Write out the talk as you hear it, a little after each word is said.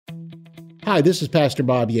Hi, this is Pastor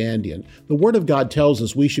Bob Yandian. The Word of God tells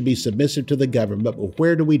us we should be submissive to the government, but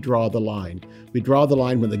where do we draw the line? We draw the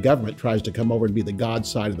line when the government tries to come over and be the God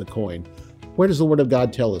side of the coin. Where does the Word of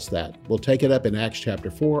God tell us that? We'll take it up in Acts chapter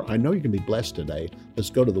 4. I know you're going to be blessed today. Let's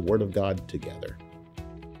go to the Word of God together.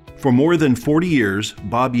 For more than 40 years,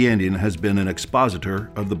 Bob Yandian has been an expositor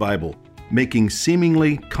of the Bible, making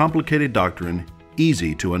seemingly complicated doctrine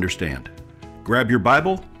easy to understand. Grab your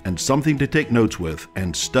Bible and something to take notes with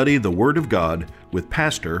and study the Word of God with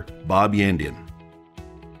Pastor Bob Yandian.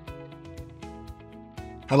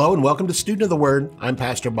 Hello and welcome to Student of the Word. I'm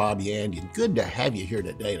Pastor Bob Yandian. Good to have you here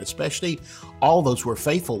today, and especially all those who are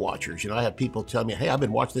faithful watchers. I have people tell me, hey, I've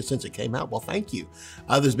been watching this since it came out. Well, thank you.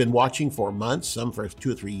 Others have been watching for months, some for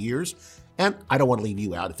 2 or 3 years. And I don't want to leave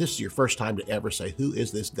you out. If this is your first time to ever say, who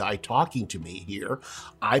is this guy talking to me here?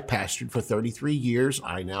 I pastored for 33 years.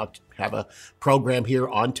 I now have a program here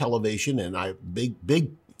on television, and I'm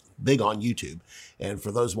big on YouTube. And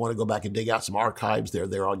for those who want to go back and dig out some archives, they're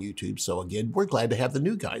there on YouTube. So again, we're glad to have the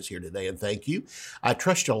new guys here today, and thank you. I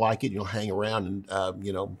trust you'll like it, and you'll hang around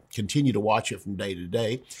and continue to watch it from day to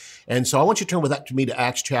day. And so I want you to turn with that to me to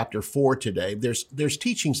Acts chapter 4 today. There's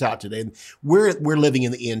teachings out today, and we're living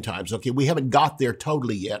in the end times. Okay, we haven't got there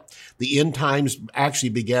totally yet. The end times actually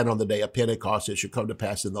began on the day of Pentecost. It should come to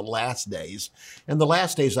pass in the last days, and the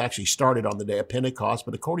last days actually started on the day of Pentecost.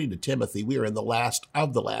 But according to Timothy, we are in the last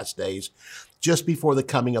of the last days, just before the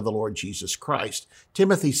coming of the Lord Jesus Christ.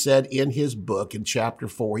 Timothy said in his book in chapter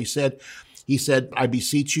 4, he said, I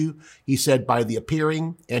beseech you, he said, by the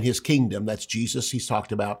appearing and his kingdom, that's Jesus he's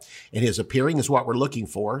talked about, and his appearing is what we're looking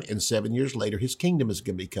for, and 7 years later, his kingdom is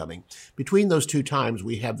going to be coming. Between those two times,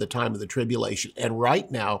 we have the time of the tribulation, and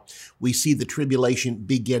right now, we see the tribulation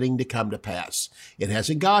beginning to come to pass. It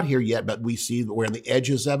hasn't got here yet, but we see that we're on the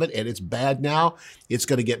edges of it, and it's bad now. It's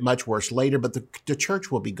going to get much worse later, but the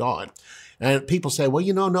church will be gone. And people say, well,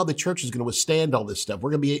 no, the church is going to withstand all this stuff.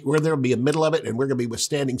 We're there to be in the middle of it, and we're going to be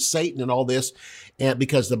withstanding Satan and all this. And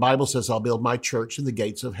because the Bible says, I'll build my church, and the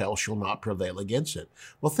gates of hell shall not prevail against it.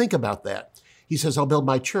 Well, think about that. He says, I'll build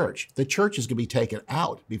my church. The church is going to be taken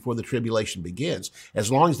out before the tribulation begins.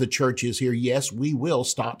 As long as the church is here, yes, we will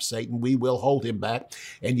stop Satan. We will hold him back.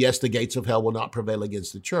 And yes, the gates of hell will not prevail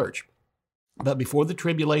against the church. But before the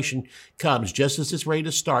tribulation comes, just as it's ready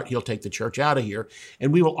to start, he'll take the church out of here,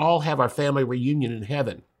 and we will all have our family reunion in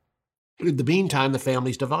heaven. In the meantime, the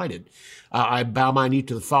family's divided. I bow my knee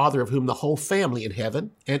to the Father, of whom the whole family in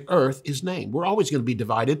heaven and earth is named. We're always going to be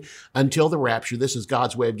divided until the rapture. This is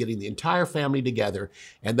God's way of getting the entire family together,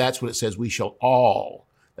 and that's when it says we shall all,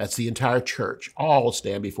 that's the entire church, all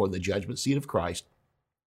stand before the judgment seat of Christ.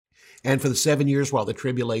 And for the 7 years while the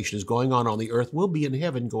tribulation is going on the earth, we'll be in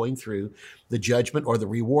heaven going through the judgment or the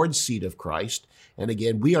reward seat of Christ. And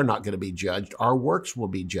again, we are not going to be judged. Our works will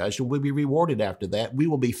be judged, and we'll be rewarded after that. We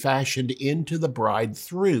will be fashioned into the bride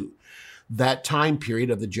through that time period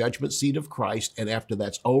of the judgment seat of Christ. And after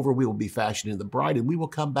that's over, we will be fashioned into the bride, and we will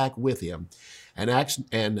come back with him.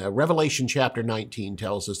 And Revelation chapter 19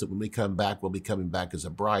 tells us that when we come back, we'll be coming back as a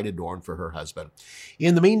bride adorned for her husband.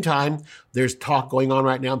 In the meantime, there's talk going on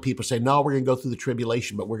right now, and people say, no, we're going to go through the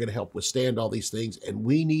tribulation, but we're going to help withstand all these things. And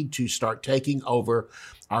we need to start taking over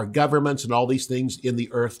our governments and all these things in the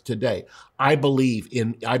earth today. I believe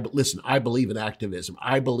in activism.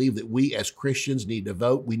 I believe that we as Christians need to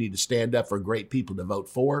vote. We need to stand up for great people to vote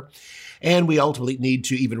for. And we ultimately need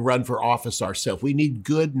to even run for office ourselves. We need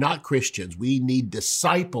good, not Christians. We need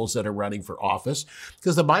disciples that are running for office,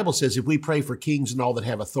 because the Bible says if we pray for kings and all that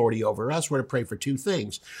have authority over us, we're to pray for two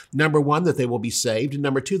things. Number one, that they will be saved. And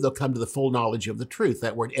number two, they'll come to the full knowledge of the truth.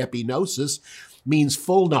 That word epignosis means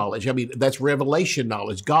full knowledge. I mean, that's revelation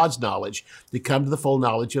knowledge, God's knowledge, to come to the full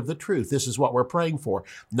knowledge of the truth. This is what we're praying for.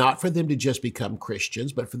 Not for them to just become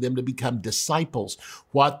Christians, but for them to become disciples.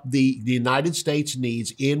 What the United States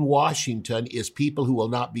needs in Washington is people who will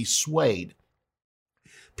not be swayed.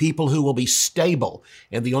 People who will be stable.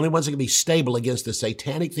 And the only ones that can be stable against the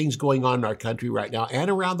satanic things going on in our country right now and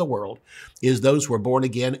around the world is those who are born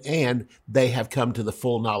again, and they have come to the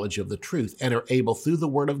full knowledge of the truth and are able through the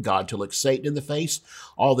word of God to look Satan in the face,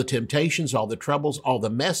 all the temptations, all the troubles, all the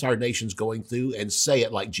mess our nation's going through, and say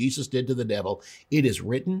it like Jesus did to the devil. It is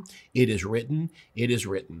written, it is written, it is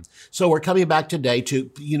written. So we're coming back today to,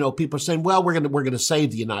 people are saying, well, we're going to save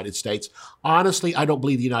the United States. Honestly, I don't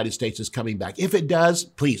believe the United States is coming back. If it does,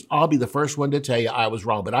 please, I'll be the first one to tell you I was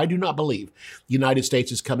wrong, but I do not believe the United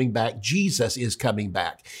States is coming back. Jesus is coming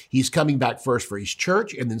back. He's coming back first for his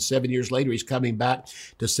church, and then 7 years later, he's coming back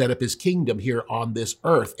to set up his kingdom here on this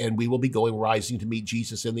earth, and we will be rising to meet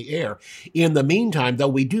Jesus in the air. In the meantime, though,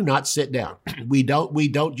 we do not sit down. We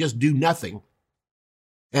don't just do nothing.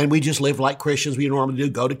 And we just live like Christians we normally do,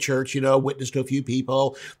 go to church, witness to a few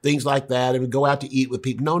people, things like that, and we go out to eat with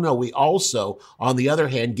people. No, we also, on the other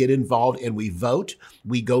hand, get involved and we vote.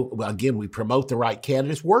 We promote the right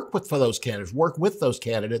candidates, work with those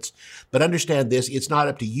candidates. But understand this, it's not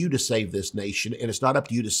up to you to save this nation, and it's not up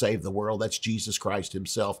to you to save the world. That's Jesus Christ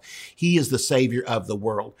himself. He is the Savior of the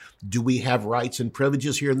world. Do we have rights and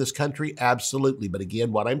privileges here in this country? Absolutely. But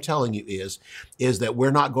again, what I'm telling you is that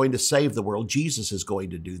we're not going to save the world. Jesus is going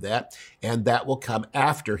to do that, and that will come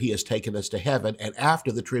after he has taken us to heaven, and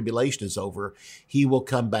after the tribulation is over, he will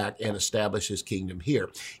come back and establish his kingdom here.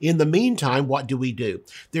 In the meantime, what do we do?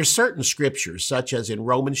 There's certain scriptures, such as in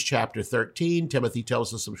Romans chapter 13, Timothy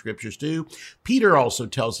tells us some scriptures too. Peter also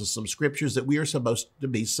tells us some scriptures that we are supposed to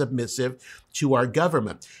be submissive to our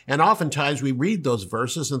government. And oftentimes we read those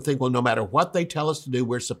verses and think, well, no matter what they tell us to do,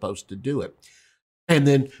 we're supposed to do it.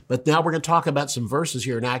 But now we're going to talk about some verses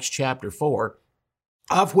here in Acts chapter 4,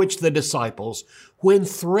 of which the disciples, when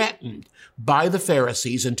threatened by the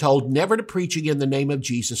Pharisees and told never to preach again the name of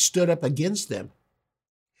Jesus, stood up against them.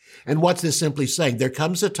 And what's this simply saying? There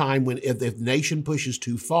comes a time when if the nation pushes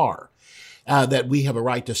too far, that we have a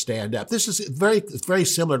right to stand up. This is very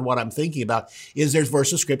similar to what I'm thinking about. There's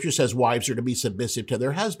verse of scripture says wives are to be submissive to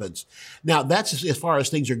their husbands. Now that's as far as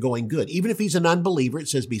things are going good. Even if he's an unbeliever, it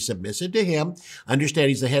says be submissive to him. Understand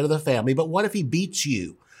he's the head of the family. But what if he beats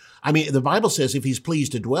you? I mean, the Bible says if he's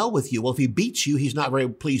pleased to dwell with you, well, if he beats you, he's not very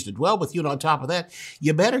pleased to dwell with you. And on top of that,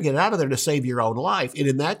 you better get out of there to save your own life. And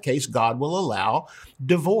in that case, God will allow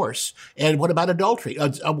divorce. And what about adultery?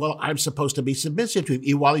 Well, I'm supposed to be submissive to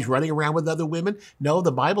him while he's running around with other women. No,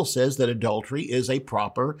 the Bible says that adultery is a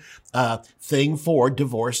proper thing for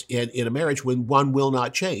divorce in a marriage when one will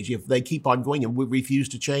not change. If they keep on going and refuse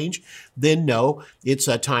to change, then no, it's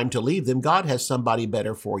time to leave them. God has somebody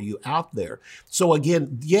better for you out there. So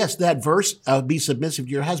again, yes, that verse, be submissive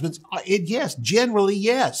to your husbands, yes, generally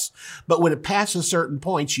yes. But when it passes certain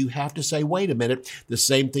points, you have to say, wait a minute, the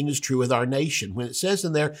same thing is true with our nation. When it says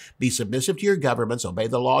in there, be submissive to your governments, obey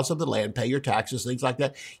the laws of the land, pay your taxes, things like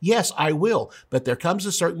that, yes, I will. But there comes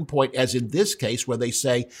a certain point, as in this case, where they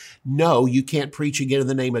say, no, you can't preach again in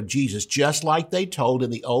the name of Jesus, just like they told in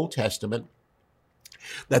the Old Testament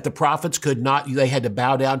that the prophets could not, they had to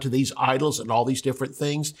bow down to these idols and all these different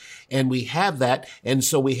things. And we have that. And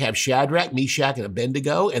so we have Shadrach, Meshach, and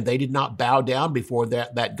Abednego, and they did not bow down before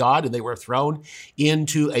that God, and they were thrown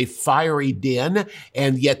into a fiery den,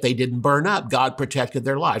 and yet they didn't burn up. God protected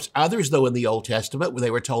their lives. Others, though, in the Old Testament, where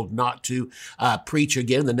they were told not to preach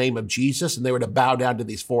again in the name of Jesus, and they were to bow down to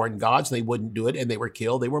these foreign gods, and they wouldn't do it, and they were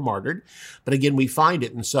killed, they were martyred. But again, we find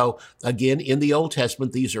it. And so, again, in the Old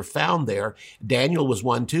Testament, these are found there. Daniel was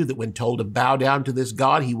one too that when told to bow down to this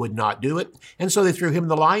God, he would not do it. And so they threw him in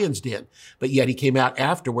the lion's den. But yet he came out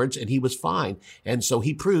afterwards and he was fine. And so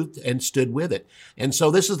he proved and stood with it. And so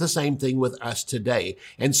this is the same thing with us today.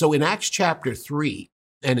 And so in Acts chapter 3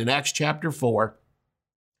 and in Acts chapter 4,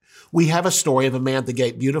 we have a story of a man at the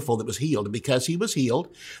gate beautiful that was healed. And because he was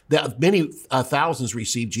healed, many thousands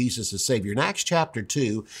received Jesus as Savior. In Acts chapter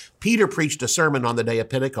 2, Peter preached a sermon on the day of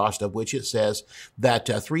Pentecost, of which it says that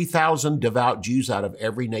 3,000 devout Jews out of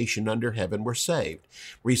every nation under heaven were saved,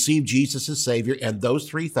 received Jesus as Savior, and those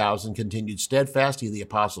 3,000 continued steadfast in the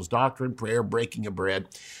apostles' doctrine, prayer, breaking of bread,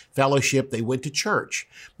 fellowship. They went to church.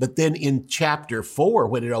 But then in chapter 4,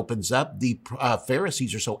 when it opens up, the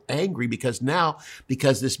Pharisees are so angry because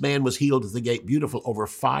this man was healed at the gate beautiful, over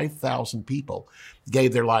 5,000 people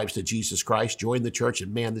gave their lives to Jesus Christ, joined the church,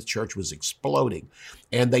 and man, the church was exploding.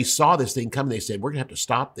 And they saw this thing coming. They said, we're going to have to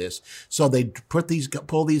stop this. So they pull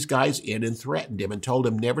these guys in and threatened him and told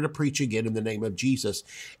him never to preach again in the name of Jesus.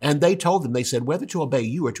 And they told them, they said, whether to obey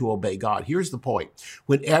you or to obey God. Here's the point.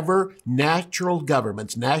 Whenever national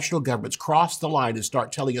governments cross the line and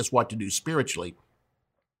start telling us what to do spiritually,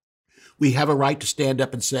 we have a right to stand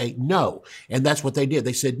up and say no. And that's what they did.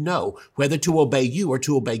 They said no, whether to obey you or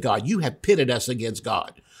to obey God. You have pitted us against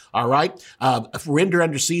God. All right. Render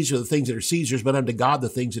unto Caesar the things that are Caesar's, but unto God the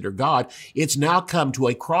things that are God. It's now come to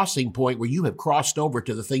a crossing point where you have crossed over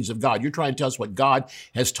to the things of God. You're trying to tell us what God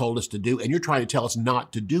has told us to do, and you're trying to tell us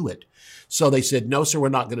not to do it. So they said, no, sir, we're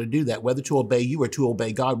not going to do that. Whether to obey you or to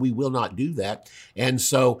obey God, we will not do that. And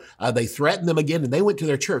so they threatened them again, and they went to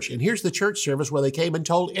their church. And here's the church service where they came and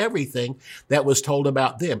told everything that was told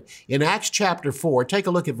about them. In Acts chapter 4, take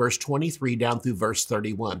a look at verse 23 down through verse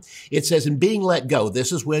 31. It says, in being let go,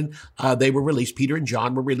 this is when they were released. Peter and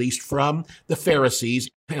John were released from the Pharisees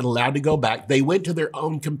and allowed to go back. They went to their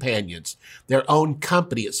own companions, their own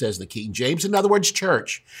company, it says in the King James. In other words,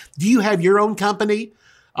 church. Do you have your own company?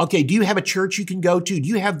 Okay, do you have a church you can go to? Do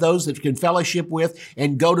you have those that you can fellowship with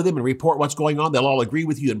and go to them and report what's going on? They'll all agree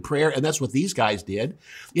with you in prayer, and that's what these guys did.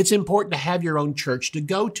 It's important to have your own church to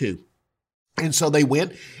go to. And so they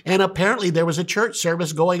went, and apparently there was a church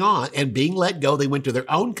service going on, and being let go, they went to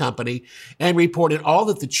their own company and reported all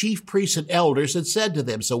that the chief priests and elders had said to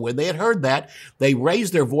them. So when they had heard that, they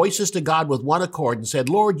raised their voices to God with one accord and said,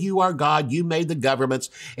 Lord, you are God, you made the governments,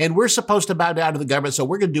 and we're supposed to bow down to the government, so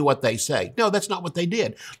we're going to do what they say. No, that's not what they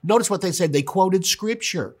did. Notice what they said. They quoted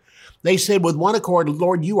Scripture. They said with one accord,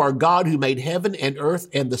 Lord, you are God who made heaven and earth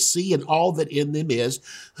and the sea and all that in them is,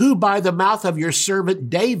 who by the mouth of your servant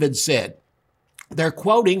David said. They're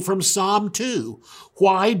quoting from Psalm 2.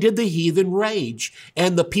 Why did the heathen rage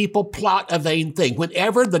and the people plot a vain thing?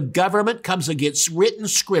 Whenever the government comes against written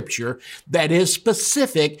scripture that is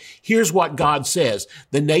specific, here's what God says.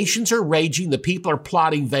 The nations are raging. The people are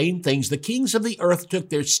plotting vain things. The kings of the earth took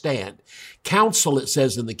their stand. Counsel, it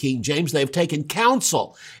says in the King James, they have taken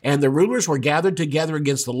counsel, and the rulers were gathered together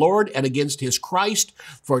against the Lord and against his Christ,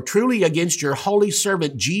 for truly against your holy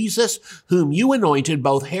servant Jesus, whom you anointed,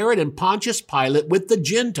 both Herod and Pontius Pilate with the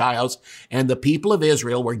Gentiles and the people of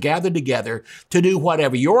Israel were gathered together to do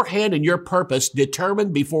whatever your hand and your purpose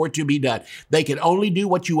determined before to be done. They could only do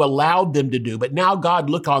what you allowed them to do, but now God,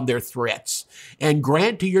 look on their threats and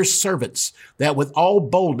grant to your servants that with all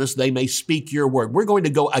boldness they may speak your word. We're going to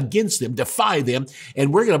go against them, defy them,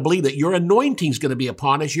 and we're going to believe that your anointing is going to be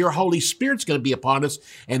upon us, your Holy Spirit's going to be upon us,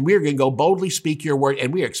 and we're going to go boldly speak your word,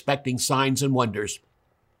 and we are expecting signs and wonders.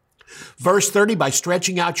 Verse 30, by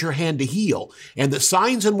stretching out your hand to heal, and that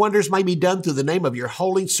signs and wonders may be done through the name of your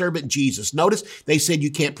holy servant Jesus. Notice they said you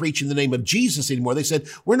can't preach in the name of Jesus anymore. They said,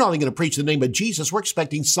 we're not only going to preach in the name of Jesus, we're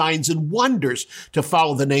expecting signs and wonders to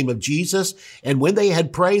follow the name of Jesus. And when they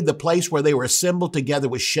had prayed, the place where they were assembled together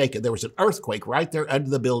was shaken. There was an earthquake right there under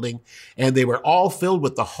the building, and they were all filled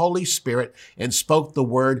with the Holy Spirit and spoke the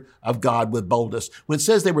word of God with boldness. When it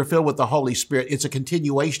says they were filled with the Holy Spirit, it's a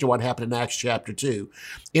continuation of what happened in Acts chapter 2.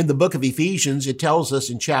 In the book of Ephesians, it tells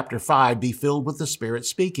us in chapter 5, be filled with the Spirit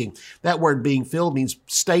speaking. That word being filled means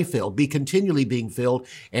stay filled, be continually being filled.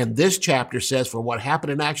 And this chapter says for what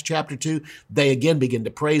happened in Acts chapter 2, they again begin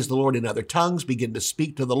to praise the Lord in other tongues, begin to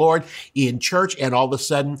speak to the Lord in church, and all of a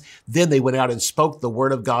sudden, then they went out and spoke the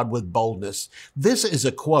word of God with boldness. This is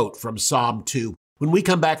a quote from Psalm 2. When we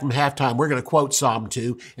come back from halftime, we're going to quote Psalm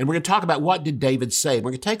 2, and we're going to talk about what did David say.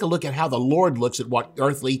 We're going to take a look at how the Lord looks at what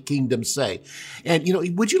earthly kingdoms say. And,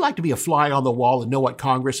 would you like to be a fly on the wall and know what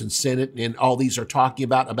Congress and Senate and all these are talking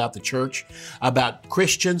about the church, about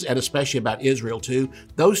Christians, and especially about Israel too?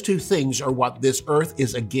 Those two things are what this earth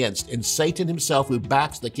is against. And Satan himself, who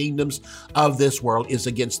backs the kingdoms of this world, is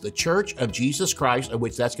against the church of Jesus Christ, of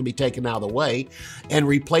which that's going to be taken out of the way, and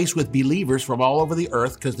replaced with believers from all over the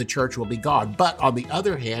earth because the church will be gone. But on the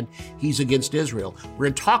other hand, he's against Israel. We're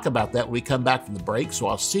going to talk about that when we come back from the break, so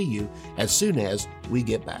I'll see you as soon as we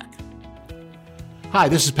get back. Hi,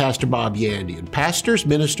 this is Pastor Bob Yandian. Pastors,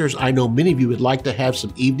 ministers, I know many of you would like to have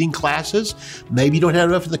some evening classes. Maybe you don't have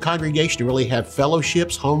enough in the congregation to really have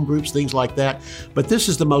fellowships, home groups, things like that. But this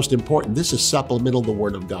is the most important. This is supplemental to the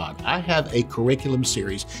Word of God. I have a curriculum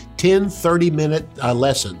series, 10 30-minute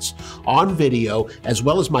lessons on video, as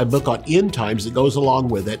well as my book on end times that goes along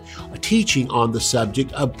with it, teaching on the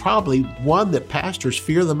subject of probably one that pastors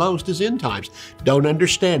fear the most is end times. Don't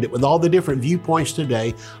understand it. With all the different viewpoints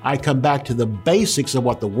today, I come back to the basics of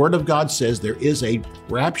what the Word of God says. There is a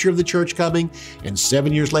rapture of the church coming, and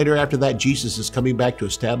 7 years later after that, Jesus is coming back to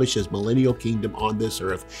establish his millennial kingdom on this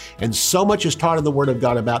earth. And so much is taught in the Word of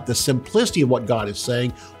God about the simplicity of what God is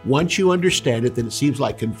saying. Once you understand it, then it seems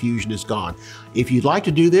like confusion is gone. If you'd like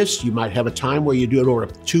to do this, you might have a time where you do it over a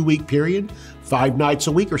 2-week period, 5 nights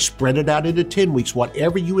a week, or spread it out into 10 weeks,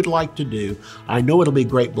 whatever you would like to do. I know it'll be a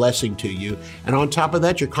great blessing to you. And on top of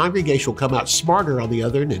that, your congregation will come out smarter on the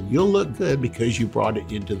other end, and you'll look good because you brought it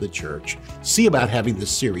into the church. See about having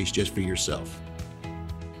this series just for yourself.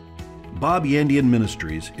 Bob Yandian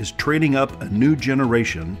Ministries is training up a new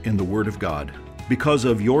generation in the Word of God. Because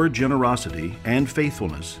of your generosity and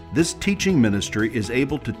faithfulness, this teaching ministry is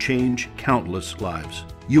able to change countless lives.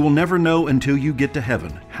 You will never know until you get to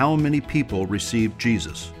heaven how many people received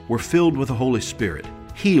Jesus, were filled with the Holy Spirit,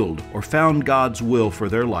 healed, or found God's will for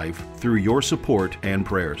their life through your support and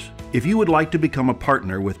prayers. If you would like to become a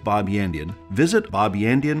partner with Bob Yandian, visit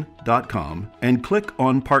bobyandian.com and click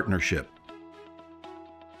on Partnership.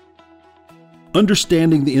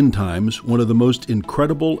 Understanding the end times, one of the most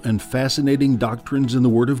incredible and fascinating doctrines in the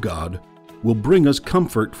Word of God, will bring us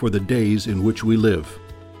comfort for the days in which we live.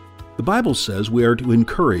 The Bible says we are to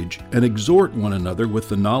encourage and exhort one another with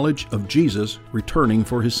the knowledge of Jesus returning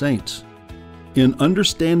for his saints. In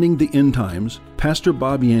Understanding the End Times, Pastor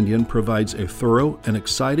Bob Yandian provides a thorough and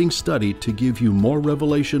exciting study to give you more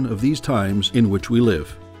revelation of these times in which we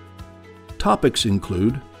live. Topics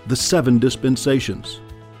include the 7 dispensations,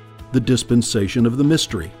 the dispensation of the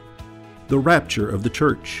mystery, the rapture of the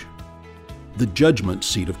church, the judgment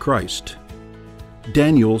seat of Christ,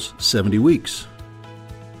 Daniel's 70 weeks,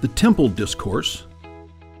 the temple discourse,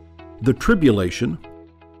 the tribulation,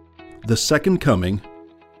 the second coming,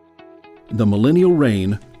 the millennial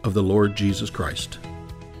reign of the Lord Jesus Christ.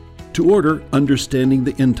 To order Understanding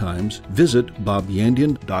the End Times, visit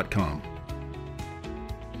bobyandian.com.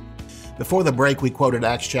 Before the break, we quoted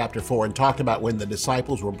Acts chapter 4 and talked about when the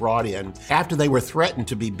disciples were brought in after they were threatened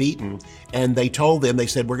to be beaten, and they told them, they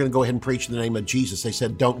said, we're going to go ahead and preach in the name of Jesus. They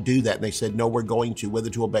said, don't do that. And they said, no, we're going to,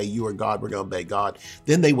 whether to obey you or God, we're going to obey God.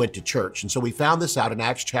 Then they went to church. And so we found this out in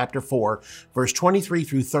Acts chapter 4, verse 23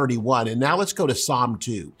 through 31. And now let's go to Psalm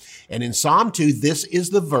 2. And in Psalm 2, this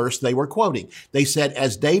is the verse they were quoting. They said,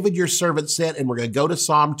 as David, your servant, said, and we're going to go to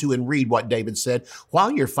Psalm 2 and read what David said.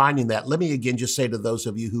 While you're finding that, let me again just say to those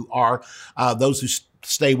of you who are those who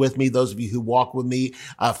stay with me, those of you who walk with me,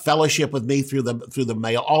 fellowship with me through the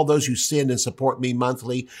mail, all those who send and support me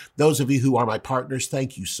monthly, those of you who are my partners,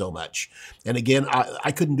 thank you so much. And again,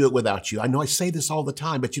 I couldn't do it without you. I know I say this all the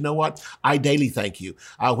time, but you know what? I daily thank you.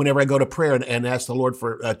 Whenever I go to prayer and ask the Lord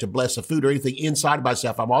for to bless the food or anything inside of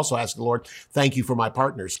myself, I'm also asking the Lord, thank you for my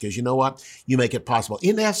partners, because you know what? You make it possible.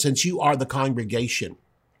 In essence, you are the congregation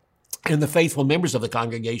and the faithful members of the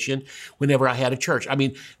congregation whenever I had a church. I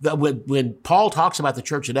mean, when Paul talks about the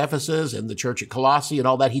church at Ephesus and the church at Colossae and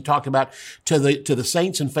all that, he talked about to the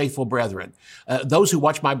saints and faithful brethren. Those who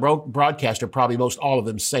watch my broadcast are probably most all of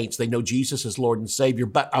them saints. They know Jesus as Lord and Savior.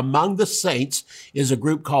 But among the saints is a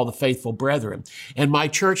group called the faithful brethren. And my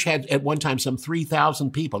church had at one time some 3,000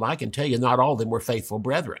 people. And I can tell you not all of them were faithful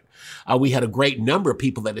brethren. We had a great number of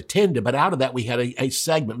people that attended, but out of that we had a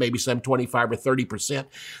segment, maybe some 25 or 30%,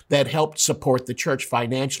 that helped support the church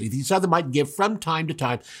financially. These other might give from time to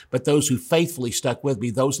time, but those who faithfully stuck with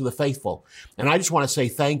me, those are the faithful. And I just want to say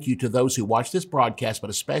thank you to those who watch this broadcast, but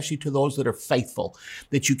especially to those that are faithful,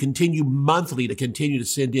 that you continue monthly to continue to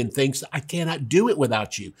send in things. I cannot do it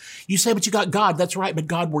without you. You say, but you got God. That's right, but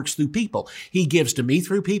God works through people. He gives to me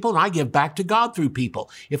through people, and I give back to God through people.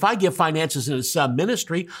 If I give finances into some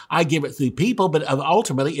ministry, I give it through people, but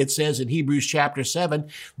ultimately it says in Hebrews chapter 7,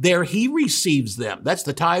 there he receives them. That's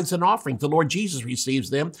the tithes and offerings. The Lord Jesus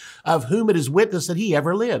receives them, of whom it is witness that he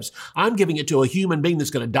ever lives. I'm giving it to a human being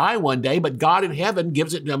that's going to die one day, but God in heaven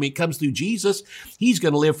gives it. I mean, it comes through Jesus. He's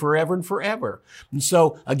going to live forever and forever. And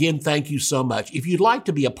so again, thank you so much. If you'd like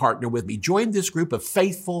to be a partner with me, join this group of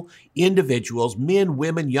faithful individuals, men,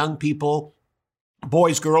 women, young people,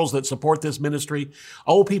 boys, girls that support this ministry,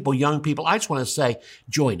 old people, young people. I just want to say,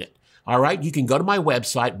 join it. All right. You can go to my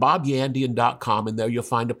website, bobyandian.com, and there you'll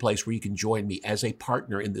find a place where you can join me as a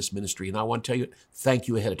partner in this ministry. And I want to tell you, thank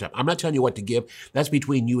you ahead of time. I'm not telling you what to give. That's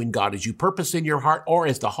between you and God as you purpose in your heart or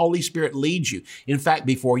as the Holy Spirit leads you. In fact,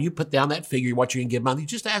 before you put down that figure, what you're going to give monthly,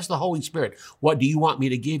 just ask the Holy Spirit, what do you want me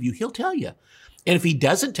to give you? He'll tell you. And if he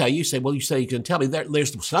doesn't tell you, you say, well, you say you can tell me.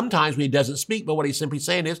 There's sometimes when he doesn't speak, but what he's simply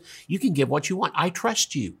saying is, you can give what you want. I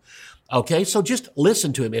trust you. Okay, so just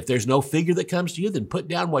listen to him. If there's no figure that comes to you, then put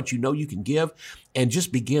down what you know you can give and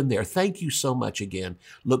just begin there. Thank you so much again.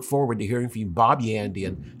 Look forward to hearing from you,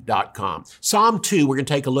 bobyandian.com. Psalm 2, we're going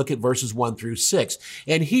to take a look at verses 1 through 6.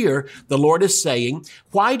 And here the Lord is saying,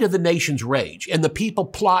 why do the nations rage and the people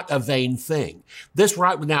plot a vain thing? This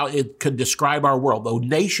right now, it could describe our world. The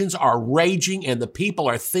nations are raging and the people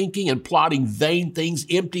are thinking and plotting vain things,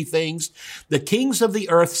 empty things. The kings of the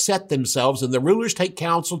earth set themselves and the rulers take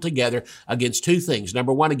counsel together against two things.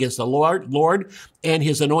 Number one, against the Lord and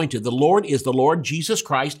his anointed. The Lord is the Lord Jesus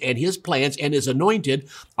Christ, and his plans and his anointed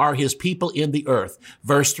are his people in the earth.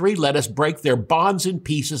 Verse 3, let us break their bonds in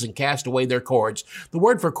pieces and cast away their cords. The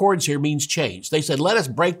word for cords here means chains. They said, let us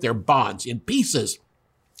break their bonds in pieces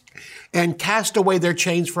and cast away their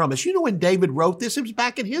chains from us. You know, when David wrote this, it was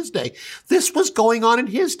back in his day. This was going on in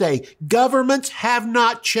his day. Governments have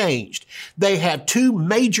not changed. They have two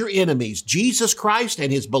major enemies, Jesus Christ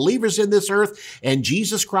and his believers in this earth, and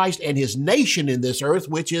Jesus Christ and his nation in this earth,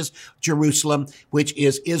 which is Jerusalem, which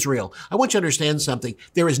is Israel. I want you to understand something.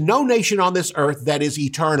 There is no nation on this earth that is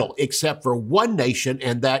eternal except for one nation,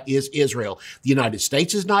 and that is Israel. The United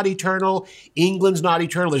States is not eternal. England's not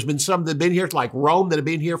eternal. There's been some that have been here, like Rome, that have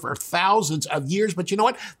been here for thousands of years, but you know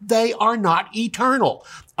what? They are not eternal.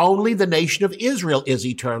 Only the nation of Israel is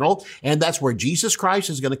eternal, and that's where Jesus Christ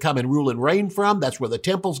is going to come and rule and reign from. That's where the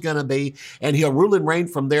temple's going to be, and he'll rule and reign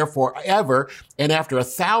from there forever. And after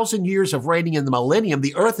 1,000 years of reigning in the millennium,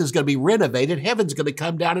 the earth is going to be renovated. Heaven's going to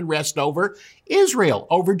come down and rest over Israel,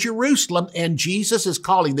 over Jerusalem, and Jesus is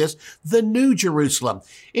calling this the New Jerusalem.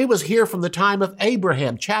 It was here from the time of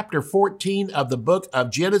Abraham. Chapter 14 of the book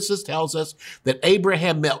of Genesis tells us that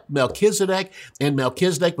Abraham met Melchizedek, and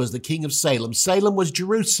Melchizedek was the king of Salem. Salem was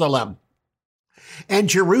Jerusalem. And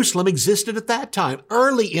Jerusalem existed at that time,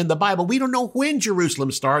 early in the Bible. We don't know when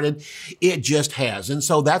Jerusalem started. It just has. And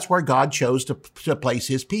so that's where God chose to place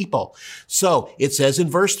his people. So it says in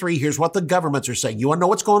verse 3, here's what the governments are saying. You want to know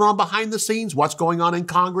what's going on behind the scenes? What's going on in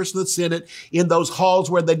Congress and the Senate, in those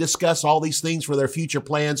halls where they discuss all these things for their future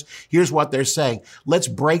plans? Here's what they're saying. Let's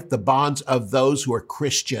break the bonds of those who are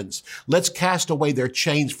Christians. Let's cast away their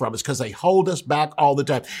chains from us because they hold us back all the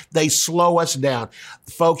time. They slow us down.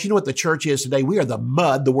 Folks, you know what the church is today? We are the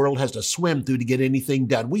mud the world has to swim through to get anything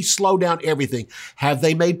done. We slow down everything. Have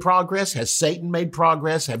they made progress? Has Satan made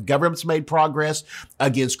progress? Have governments made progress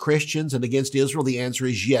against Christians and against Israel? The answer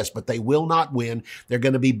is yes, but they will not win. They're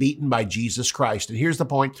going to be beaten by Jesus Christ. And here's the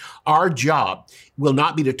point. Our job will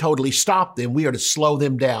not be to totally stop them. We are to slow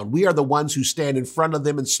them down. We are the ones who stand in front of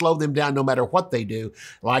them and slow them down no matter what they do.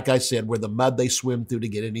 Like I said, we're the mud they swim through to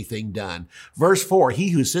get anything done. Verse 4, he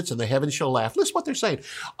who sits in the heavens shall laugh. Listen what they're saying.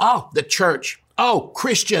 Oh, the church. Oh,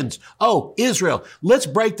 Christians. Oh, Israel. Let's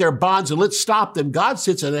break their bonds and let's stop them. God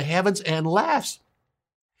sits in the heavens and laughs.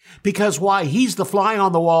 Because why? He's the fly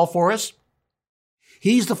on the wall for us.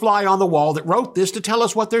 He's the fly on the wall that wrote this to tell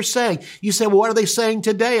us what they're saying. You say, well, what are they saying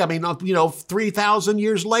today? I mean, 3,000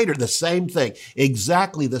 years later, the same thing,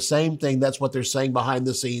 exactly the same thing. That's what they're saying behind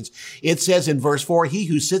the scenes. It says in verse 4, he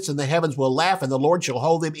who sits in the heavens will laugh and the Lord shall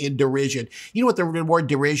hold them in derision. You know what the word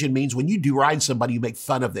derision means? When you deride somebody, you make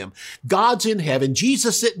fun of them. God's in heaven,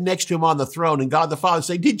 Jesus sitting next to him on the throne, and God the Father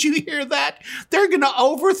saying, did you hear that? They're going to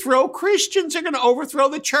overthrow Christians. They're going to overthrow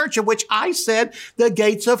the church, of which I said the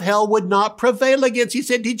gates of hell would not prevail against. He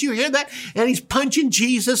said, did you hear that? And he's punching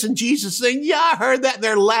Jesus, and Jesus saying, yeah, I heard that.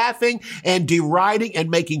 They're laughing and deriding and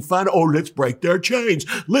making fun. Oh, let's break their chains.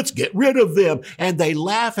 Let's get rid of them. And they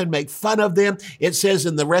laugh and make fun of them. It says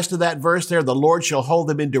in the rest of that verse there, the Lord shall hold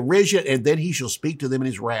them in derision, and then he shall speak to them in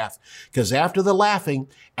his wrath. Because after the laughing,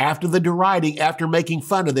 after the deriding, after making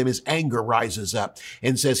fun of them, his anger rises up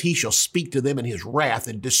and says he shall speak to them in his wrath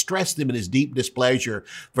and distress them in his deep displeasure.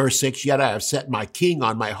 Verse 6, yet I have set my king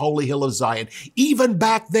on my holy hill of Zion. Even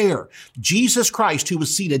back there, Jesus Christ, who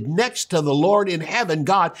was seated next to the Lord in heaven,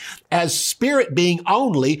 God, as spirit being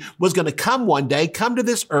only, was going to come one day, come to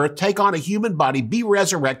this earth, take on a human body, be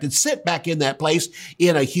resurrected, sit back in that place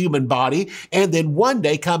in a human body, and then one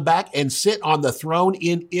day come back and sit on the throne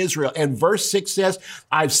in Israel. And verse 6 says,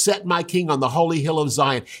 I've set my king on the holy hill of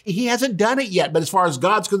Zion. He hasn't done it yet, but as far as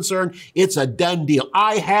God's concerned, it's a done deal.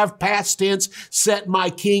 I have, past tense, set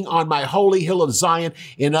my king on my holy hill of Zion.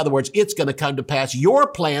 In other words, it's going to come to pass. Your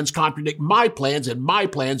plans contradict my plans, and my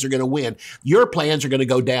plans are going to win. Your plans are going to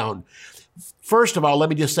go down. First of all, let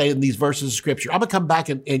me just say in these verses of scripture, I'm going to come back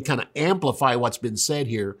and kind of amplify what's been said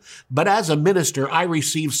here. But as a minister, I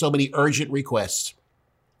receive so many urgent requests.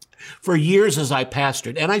 For years as I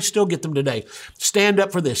pastored, and I still get them today. Stand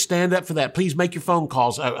up for this, stand up for that. Please make your phone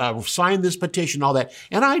calls, sign this petition, all that.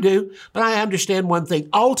 And I do, but I understand one thing.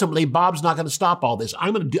 Ultimately, Bob's not going to stop all this.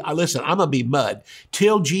 I'm going to be mud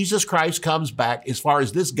till Jesus Christ comes back. As far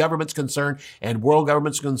as this government's concerned and world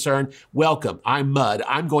government's concerned, welcome. I'm mud.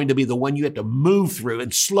 I'm going to be the one you have to move through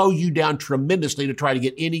and slow you down tremendously to try to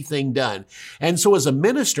get anything done. And so as a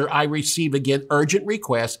minister, I receive again urgent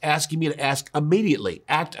requests asking me to act immediately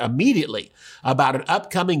about an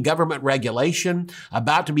upcoming government regulation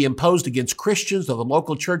about to be imposed against Christians of the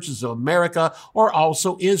local churches of America or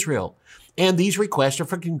also Israel. And these requests are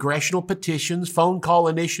for congressional petitions, phone call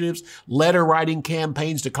initiatives, letter writing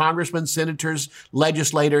campaigns to congressmen, senators,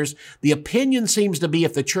 legislators. The opinion seems to be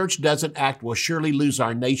if the church doesn't act, we'll surely lose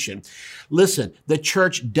our nation. Listen, the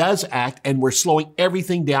church does act and we're slowing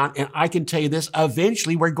everything down. And I can tell you this,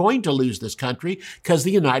 eventually we're going to lose this country because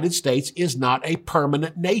the United States is not a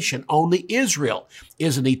permanent nation. Only Israel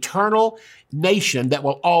is an eternal nation that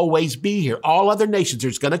will always be here. All other nations,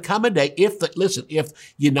 there's going to come a day,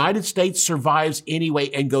 if United States survives anyway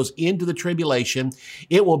and goes into the tribulation,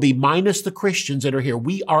 it will be minus the Christians that are here.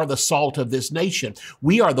 We are the salt of this nation.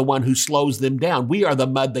 We are the one who slows them down. We are the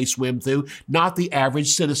mud they swim through, not the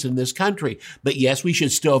average citizen in this country. But yes, we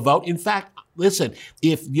should still vote. In fact, listen,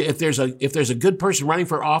 if there's a good person running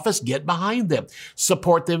for office, get behind them.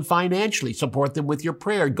 Support them financially. Support them with your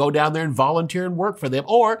prayer. Go down there and volunteer and work for them.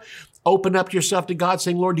 Or Open up yourself to God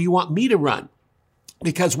saying, Lord, do you want me to run?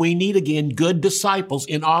 Because we need, again, good disciples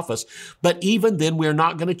in office. But even then, we're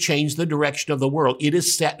not going to change the direction of the world. It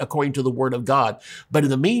is set according to the Word of God. But in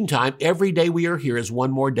the meantime, every day we are here is one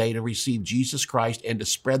more day to receive Jesus Christ and to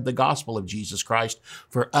spread the gospel of Jesus Christ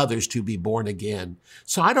for others to be born again.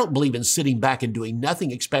 So I don't believe in sitting back and doing nothing,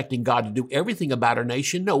 expecting God to do everything about our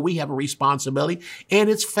nation. No, we have a responsibility, and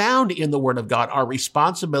it's found in the Word of God, our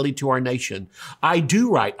responsibility to our nation. I do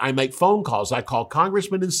write. I make phone calls. I call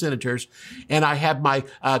congressmen and senators, and I have my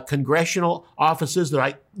congressional offices that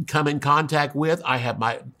I come in contact with. I have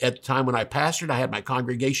at the time when I pastored, I had my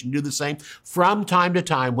congregation do the same. From time to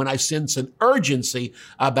time, when I sense an urgency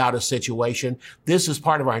about a situation, this is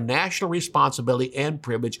part of our national responsibility and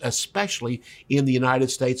privilege, especially in the United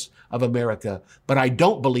States of America. But I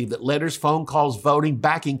don't believe that letters, phone calls, voting,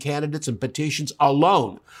 backing candidates, and petitions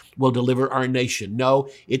alone will deliver our nation. No,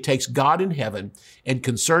 it takes God in heaven and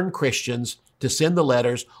concerned Christians to send the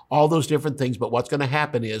letters, all those different things. But what's going to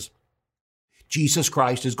happen is Jesus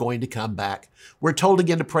Christ is going to come back. We're told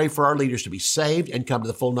again to pray for our leaders to be saved and come to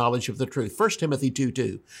the full knowledge of the truth. 1 Timothy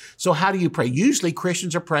 2:2. So how do you pray? Usually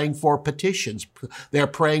Christians are praying for petitions. They're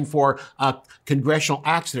praying for congressional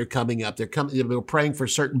acts that are coming up. They're praying for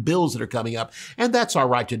certain bills that are coming up. And that's all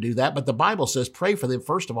right to do that. But the Bible says pray for them,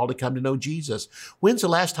 first of all, to come to know Jesus. When's the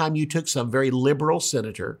last time you took some very liberal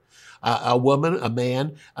senator, a woman, a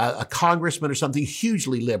man, a congressman, or something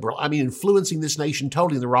hugely liberal, influencing this nation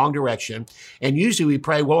totally in the wrong direction? And usually we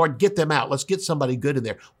pray, well, Lord, get them out. Let's get somebody good in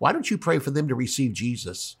there. Why don't you pray for them to receive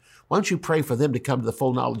Jesus? Why don't you pray for them to come to the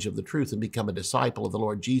full knowledge of the truth and become a disciple of the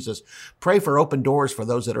Lord Jesus? Pray for open doors for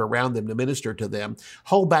those that are around them to minister to them.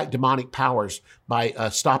 Hold back demonic powers by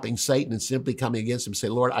stopping Satan and simply coming against him. Say,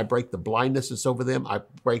 Lord, I break the blindness that's over them. I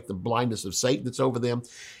break the blindness of Satan that's over them.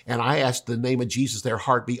 And I ask the name of Jesus, their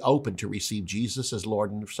heart be open to receive Jesus as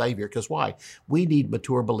Lord and Savior. Because why? We need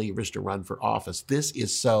mature believers to run for office. This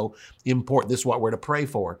is so important. This is what we're to pray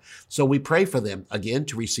for. So we pray for them, again,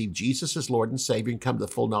 to receive Jesus as Lord and Savior and come to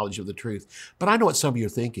the full knowledge of the truth. But I know what some of you are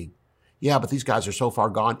thinking. Yeah, but these guys are so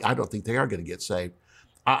far gone, I don't think they are going to get saved.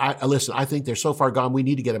 Listen, I think they're so far gone, we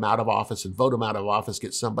need to get them out of office and vote them out of office,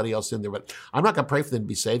 get somebody else in there. But I'm not going to pray for them to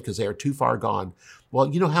be saved because they are too far gone.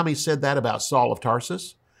 Well, you know how many said that about Saul of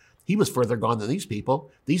Tarsus? He was further gone than these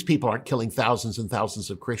people. These people aren't killing thousands and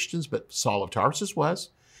thousands of Christians, but Saul of Tarsus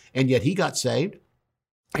was. And yet he got saved.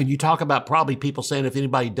 And you talk about probably people saying if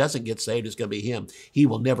anybody doesn't get saved, it's going to be him. He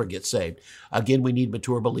will never get saved. Again, we need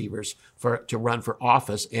mature believers to run for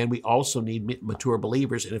office, and we also need mature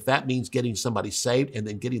believers. And if that means getting somebody saved and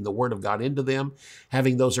then getting the Word of God into them,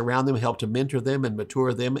 having those around them help to mentor them and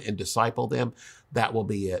mature them and disciple them, that will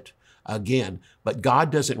be it. Again, but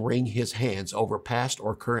God doesn't wring his hands over past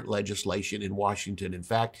or current legislation in Washington. In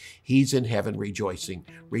fact, he's in heaven rejoicing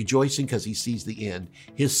because he sees the end.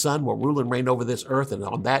 His Son will rule and reign over this earth, and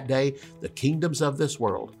on that day, the kingdoms of this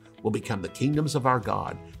world will become the kingdoms of our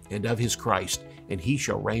God and of his Christ, and he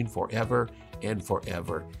shall reign forever and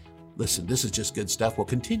forever. Listen, this is just good stuff. We'll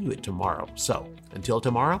continue it tomorrow. So until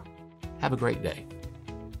tomorrow, have a great day.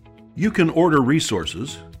 You can order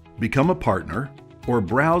resources, become a partner, or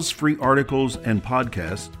browse free articles and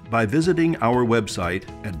podcasts by visiting our website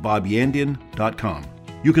at bobyandian.com.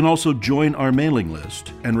 You can also join our mailing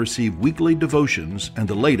list and receive weekly devotions and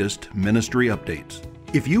the latest ministry updates.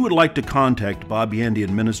 If you would like to contact Bob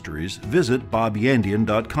Yandian Ministries, visit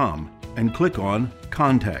bobyandian.com and click on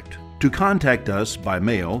Contact. To contact us by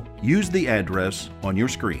mail, use the address on your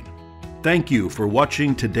screen. Thank you for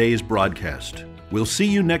watching today's broadcast. We'll see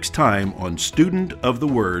you next time on Student of the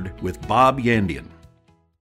Word with Bob Yandian.